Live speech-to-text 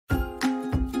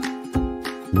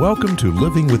Welcome to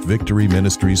Living with Victory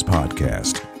Ministries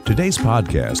podcast. Today's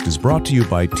podcast is brought to you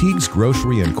by Teague's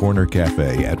Grocery and Corner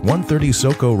Cafe at 130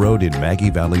 Soco Road in Maggie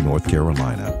Valley, North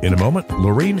Carolina. In a moment,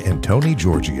 Laureen and Tony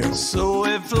Giorgio. So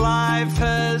if life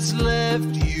has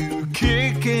left you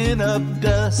kicking up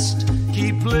dust,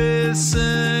 keep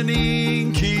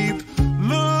listening, keep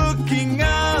looking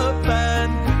up,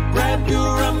 and grab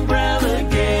your umbrella,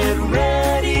 get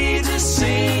ready to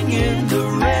sing in the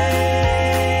rain.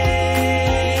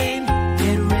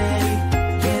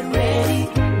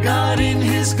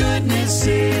 His goodness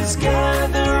is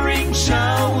gathering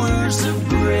showers of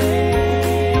grace.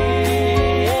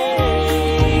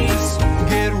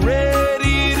 Get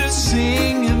ready to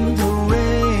sing in the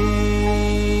rain.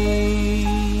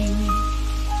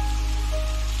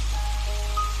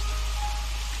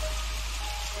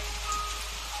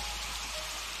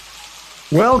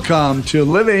 Welcome to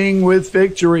Living with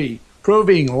Victory,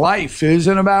 proving life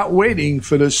isn't about waiting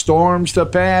for the storms to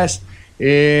pass.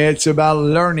 It's about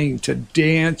learning to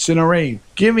dance in the rain,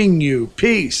 giving you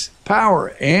peace,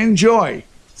 power, and joy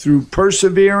through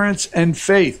perseverance and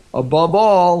faith, above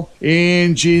all,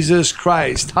 in Jesus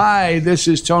Christ. Hi, this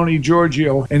is Tony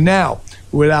Giorgio. And now,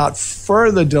 without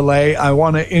further delay, I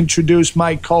want to introduce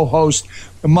my co-host,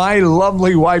 my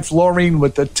lovely wife, Laureen,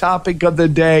 with the topic of the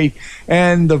day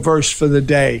and the verse for the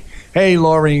day. Hey,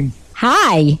 Laureen.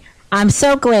 Hi. I'm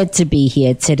so glad to be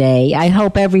here today. I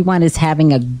hope everyone is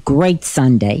having a great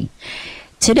Sunday.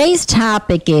 Today's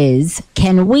topic is,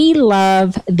 can we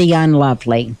love the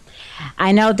unlovely?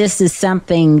 I know this is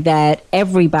something that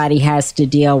everybody has to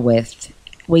deal with.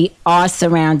 We are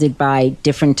surrounded by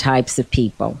different types of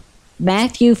people.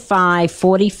 Matthew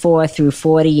 5:44 through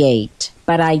 48.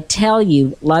 But I tell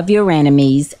you, love your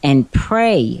enemies and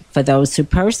pray for those who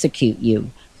persecute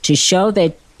you, to show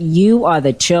that you are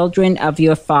the children of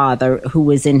your Father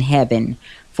who is in heaven,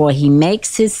 for he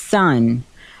makes his sun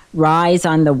rise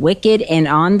on the wicked and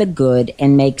on the good,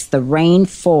 and makes the rain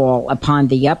fall upon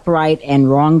the upright and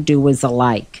wrongdoers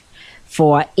alike.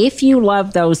 For if you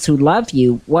love those who love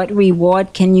you, what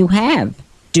reward can you have?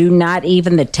 Do not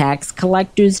even the tax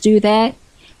collectors do that?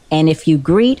 And if you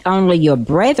greet only your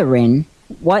brethren,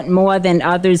 what more than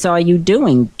others are you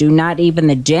doing? Do not even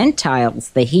the Gentiles,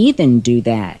 the heathen, do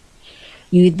that?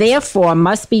 You therefore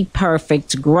must be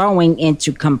perfect, growing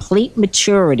into complete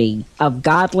maturity of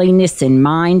godliness in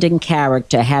mind and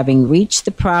character, having reached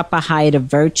the proper height of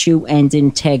virtue and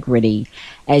integrity,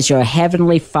 as your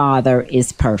heavenly Father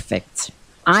is perfect.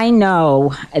 I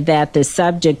know that the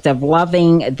subject of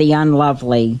loving the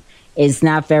unlovely is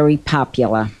not very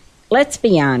popular. Let's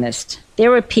be honest.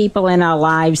 There are people in our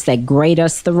lives that grade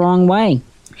us the wrong way.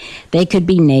 They could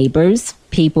be neighbors,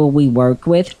 people we work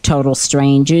with, total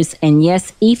strangers, and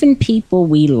yes, even people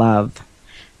we love.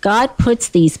 God puts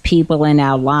these people in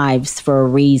our lives for a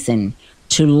reason,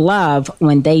 to love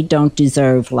when they don't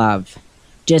deserve love,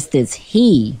 just as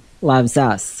He loves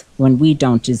us when we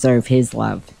don't deserve His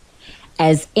love.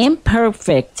 As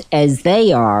imperfect as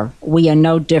they are, we are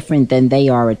no different than they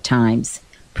are at times.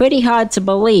 Pretty hard to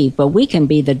believe, but we can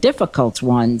be the difficult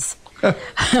ones.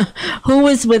 Who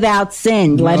is without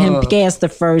sin? Let him cast the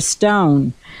first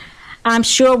stone. I'm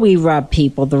sure we rub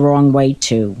people the wrong way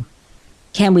too.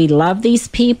 Can we love these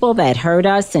people that hurt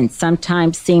us and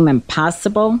sometimes seem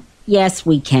impossible? Yes,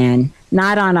 we can.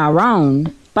 Not on our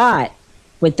own, but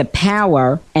with the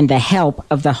power and the help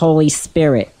of the Holy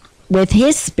Spirit. With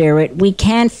His Spirit, we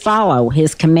can follow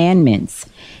His commandments.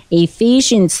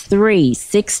 Ephesians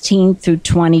 3:16 through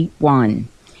 21.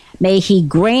 May He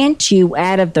grant you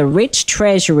out of the rich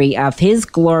treasury of His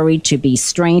glory to be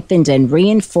strengthened and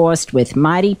reinforced with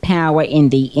mighty power in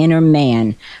the inner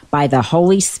man by the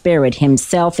Holy Spirit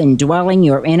Himself indwelling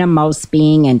your innermost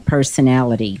being and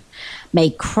personality. May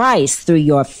Christ, through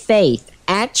your faith,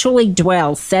 actually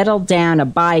dwell, settle down,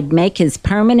 abide, make His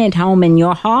permanent home in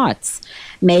your hearts.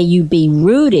 May you be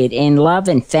rooted in love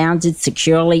and founded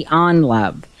securely on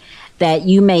love, that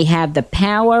you may have the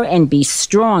power and be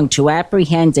strong to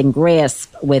apprehend and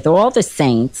grasp with all the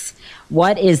saints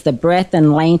what is the breadth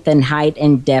and length and height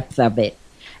and depth of it,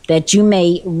 that you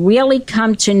may really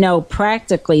come to know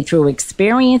practically through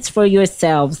experience for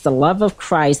yourselves the love of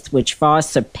Christ, which far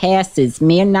surpasses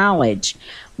mere knowledge,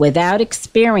 without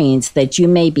experience, that you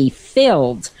may be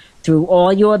filled through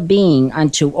all your being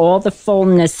unto all the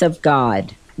fullness of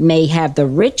God, may have the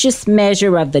richest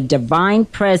measure of the divine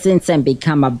presence and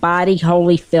become a body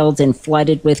wholly filled and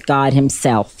flooded with God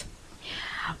Himself.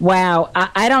 Wow,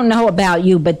 I don't know about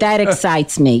you, but that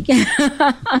excites me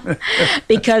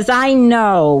because I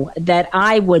know that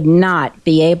I would not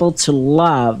be able to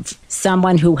love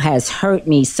someone who has hurt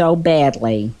me so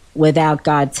badly without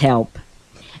God's help.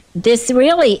 This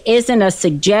really isn't a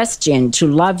suggestion to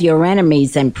love your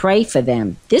enemies and pray for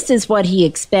them. This is what he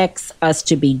expects us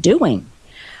to be doing.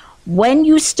 When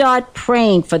you start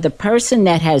praying for the person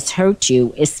that has hurt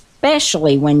you,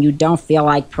 especially when you don't feel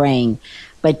like praying,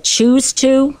 but choose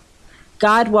to,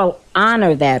 God will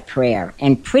honor that prayer,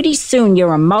 and pretty soon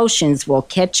your emotions will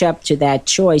catch up to that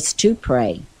choice to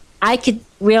pray. I could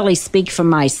really speak for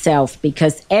myself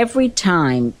because every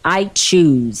time I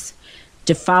choose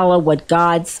to follow what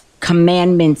God's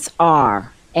commandments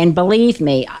are, and believe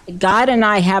me, God and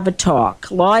I have a talk.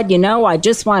 Lord, I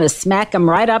just want to smack them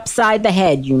right upside the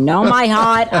head. You know my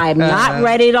heart. I'm not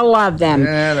ready to love them,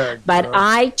 but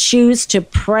I choose to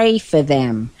pray for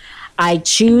them. I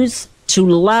choose to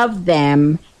love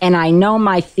them, and I know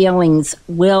my feelings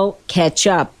will catch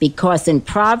up because in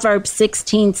Proverbs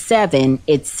 16:7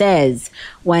 it says,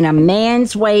 when a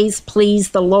man's ways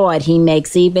please the Lord, he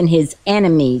makes even his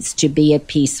enemies to be at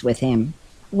peace with him.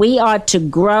 We are to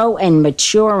grow and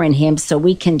mature in him so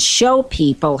we can show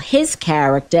people his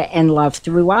character and love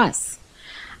through us.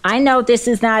 I know this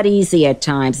is not easy at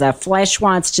times. Our flesh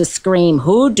wants to scream,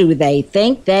 who do they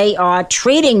think they are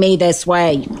treating me this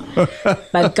way?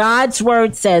 But God's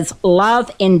word says love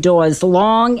endures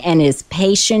long and is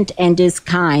patient and is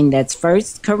kind. That's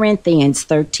 1 Corinthians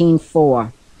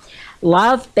 13:4.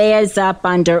 Love bears up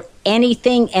under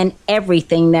anything and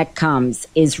everything that comes,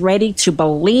 is ready to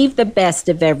believe the best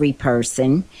of every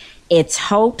person. Its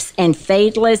hopes and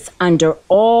faithless under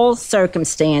all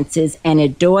circumstances and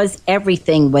adores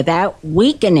everything without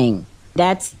weakening.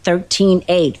 That's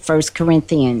 13:8, 1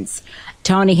 Corinthians.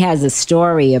 Tony has a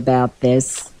story about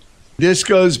this. This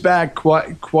goes back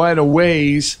quite a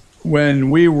ways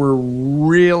when we were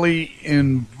really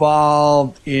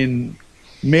involved in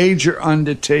major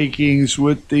undertakings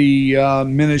with the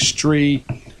ministry.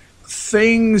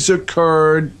 Things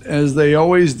occurred, as they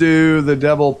always do. The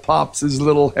devil pops his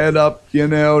little head up,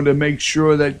 to make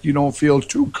sure that you don't feel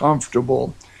too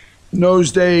comfortable. In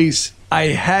those days, I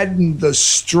hadn't the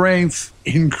strength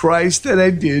in Christ that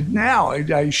I did now.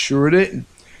 I sure didn't.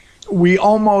 We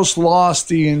almost lost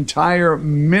the entire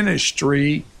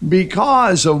ministry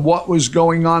because of what was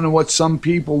going on and what some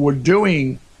people were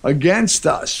doing against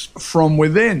us from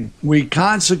within. We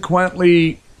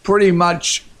consequently pretty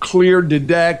much cleared the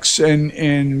decks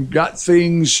and got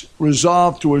things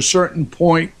resolved to a certain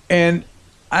point. And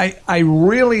I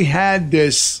really had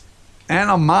this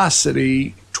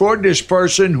animosity toward this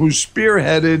person who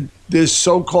spearheaded this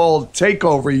so-called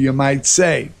takeover, you might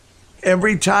say.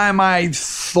 Every time I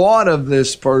thought of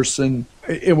this person,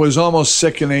 it was almost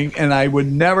sickening, and I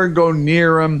would never go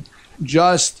near him,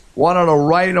 just wanted to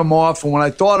write him off. And when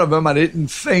I thought of him, I didn't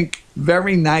think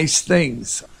very nice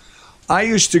things. I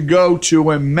used to go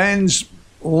to a men's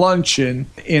luncheon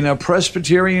in a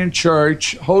Presbyterian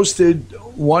church hosted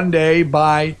one day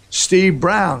by Steve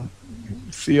Brown,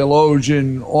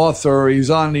 theologian, author. He's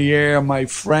on the air, my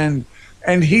friend.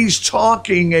 And he's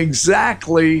talking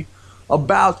exactly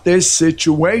about this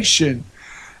situation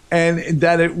and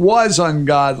that it was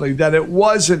ungodly, that it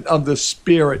wasn't of the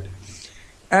Spirit.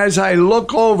 As I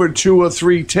look over 2 or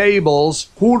 3 tables,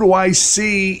 who do I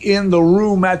see in the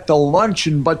room at the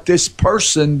luncheon but this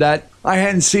person that I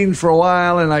hadn't seen for a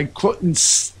while and I couldn't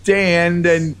stand,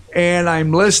 and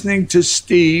I'm listening to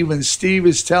Steve, and Steve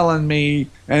is telling me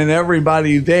and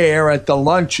everybody there at the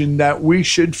luncheon that we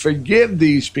should forgive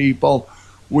these people.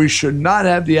 We should not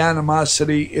have the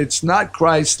animosity. It's not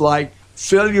Christ-like.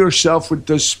 Fill yourself with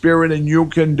the Spirit and you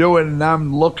can do it. And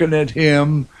I'm looking at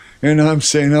him and I'm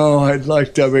saying, oh, I'd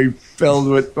like to be filled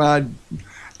with God.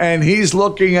 And he's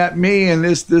looking at me, and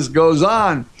this goes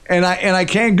on. And I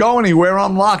can't go anywhere.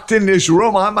 I'm locked in this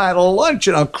room. I'm at a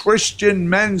luncheon, a Christian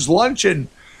men's luncheon.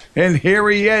 And here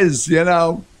he is,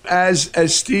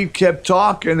 As Steve kept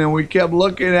talking and we kept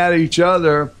looking at each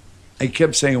other, I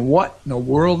kept saying, what in the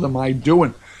world am I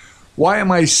doing? Why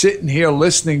am I sitting here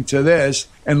listening to this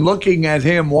and looking at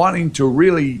him wanting to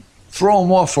really throw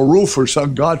him off a roof or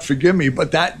something? God forgive me.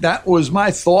 But that was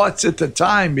my thoughts at the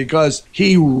time, because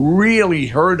he really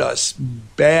hurt us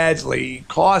badly,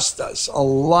 cost us a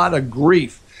lot of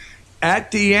grief.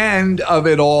 At the end of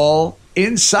it all,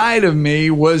 inside of me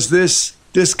was this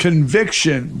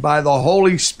conviction by the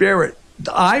Holy Spirit.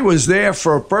 I was there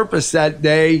for a purpose that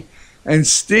day, and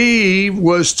Steve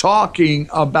was talking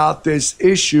about this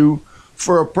issue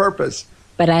for a purpose.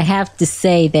 But I have to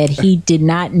say that he did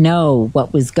not know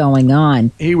what was going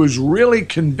on. He was really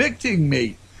convicting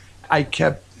me. I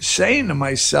kept saying to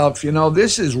myself,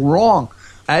 this is wrong.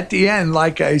 At the end,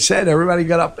 like I said, everybody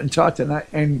got up and talked,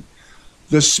 and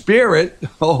the Spirit,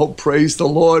 oh, praise the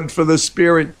Lord for the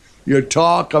Spirit. You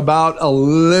talk about a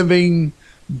living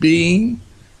being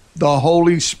the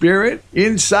Holy Spirit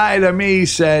inside of me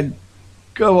said,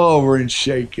 go over and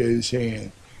shake his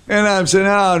hand. And I'm saying,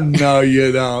 oh, no,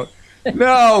 you don't.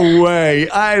 No way.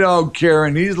 I don't care.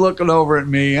 And he's looking over at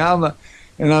me. And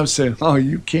I'm saying, oh,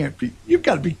 you've got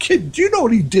to be kidding. Do you know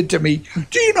what he did to me?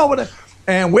 Do you know what?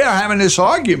 And we're having this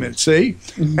argument, see?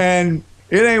 And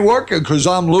it ain't working because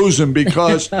I'm losing,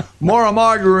 because more I'm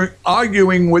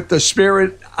arguing with the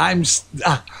Spirit, I'm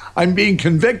being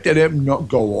convicted. No,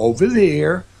 go over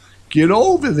there. Get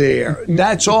over there.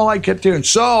 That's all I kept hearing.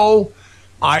 So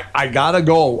I got to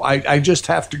go. I just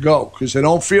have to go because I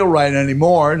don't feel right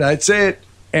anymore. That's it.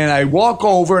 And I walk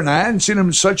over, and I hadn't seen him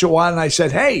in such a while, and I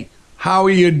said, hey, how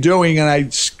are you doing? And I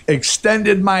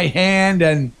extended my hand,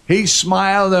 and he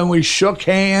smiled, and we shook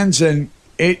hands, and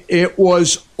it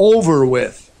was over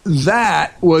with.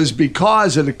 That was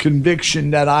because of the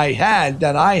conviction that I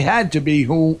had to be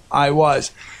who I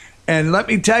was. And let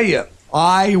me tell you,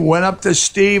 I went up to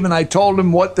Steve and I told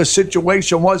him what the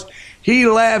situation was. He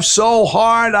laughed so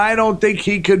hard, I don't think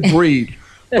he could breathe.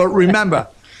 But remember,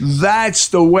 that's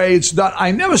the way it's done.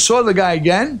 I never saw the guy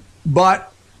again,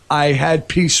 but I had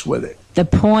peace with it. The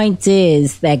point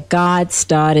is that God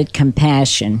started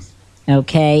compassion,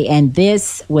 okay? And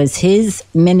this was his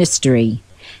ministry,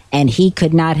 and he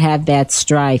could not have that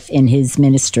strife in his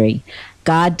ministry.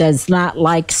 God does not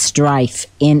like strife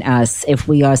in us if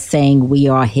we are saying we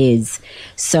are his.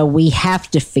 So we have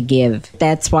to forgive.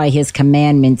 That's why his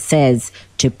commandment says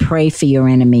to pray for your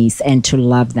enemies and to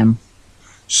love them.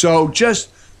 So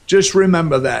just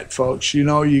remember that, folks. You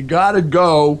know, you got to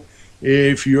go.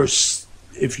 If you're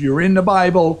in the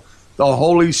Bible, the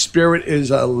Holy Spirit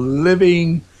is a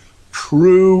living,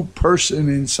 true person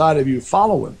inside of you.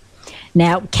 Follow him.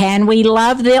 Now, can we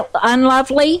love the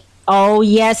unlovely? Oh,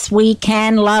 yes, we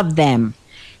can love them,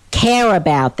 care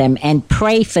about them, and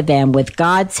pray for them with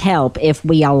God's help if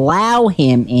we allow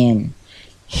him in.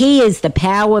 He is the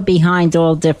power behind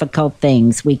all difficult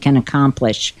things we can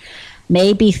accomplish.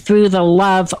 Maybe through the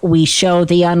love we show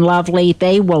the unlovely,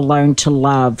 they will learn to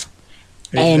love.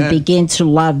 Amen. And begin to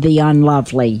love the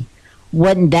unlovely.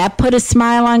 Wouldn't that put a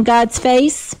smile on God's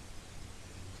face?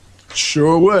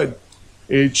 Sure would.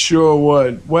 It sure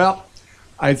would. Well,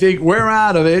 I think we're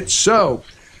out of it. So,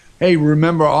 hey,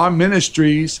 remember our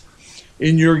ministries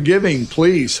in your giving,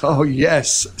 please. Oh,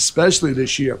 yes, especially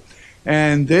this year.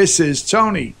 And this is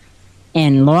Tony.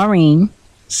 And Laureen.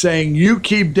 Saying, you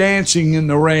keep dancing in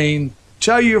the rain.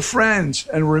 Tell your friends.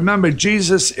 And remember,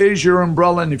 Jesus is your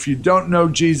umbrella. And if you don't know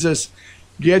Jesus,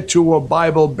 get to a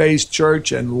Bible-based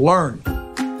church and learn.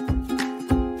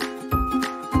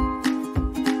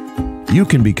 You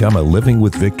can become a Living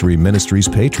with Victory Ministries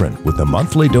patron with a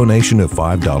monthly donation of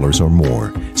 $5 or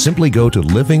more. Simply go to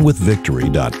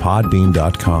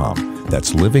livingwithvictory.podbean.com.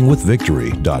 That's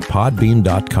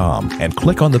livingwithvictory.podbean.com and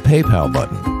click on the PayPal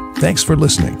button. Thanks for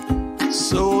listening.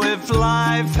 So if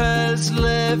life has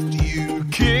left you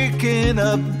kicking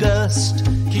up dust,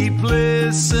 keep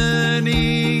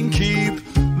listening, keep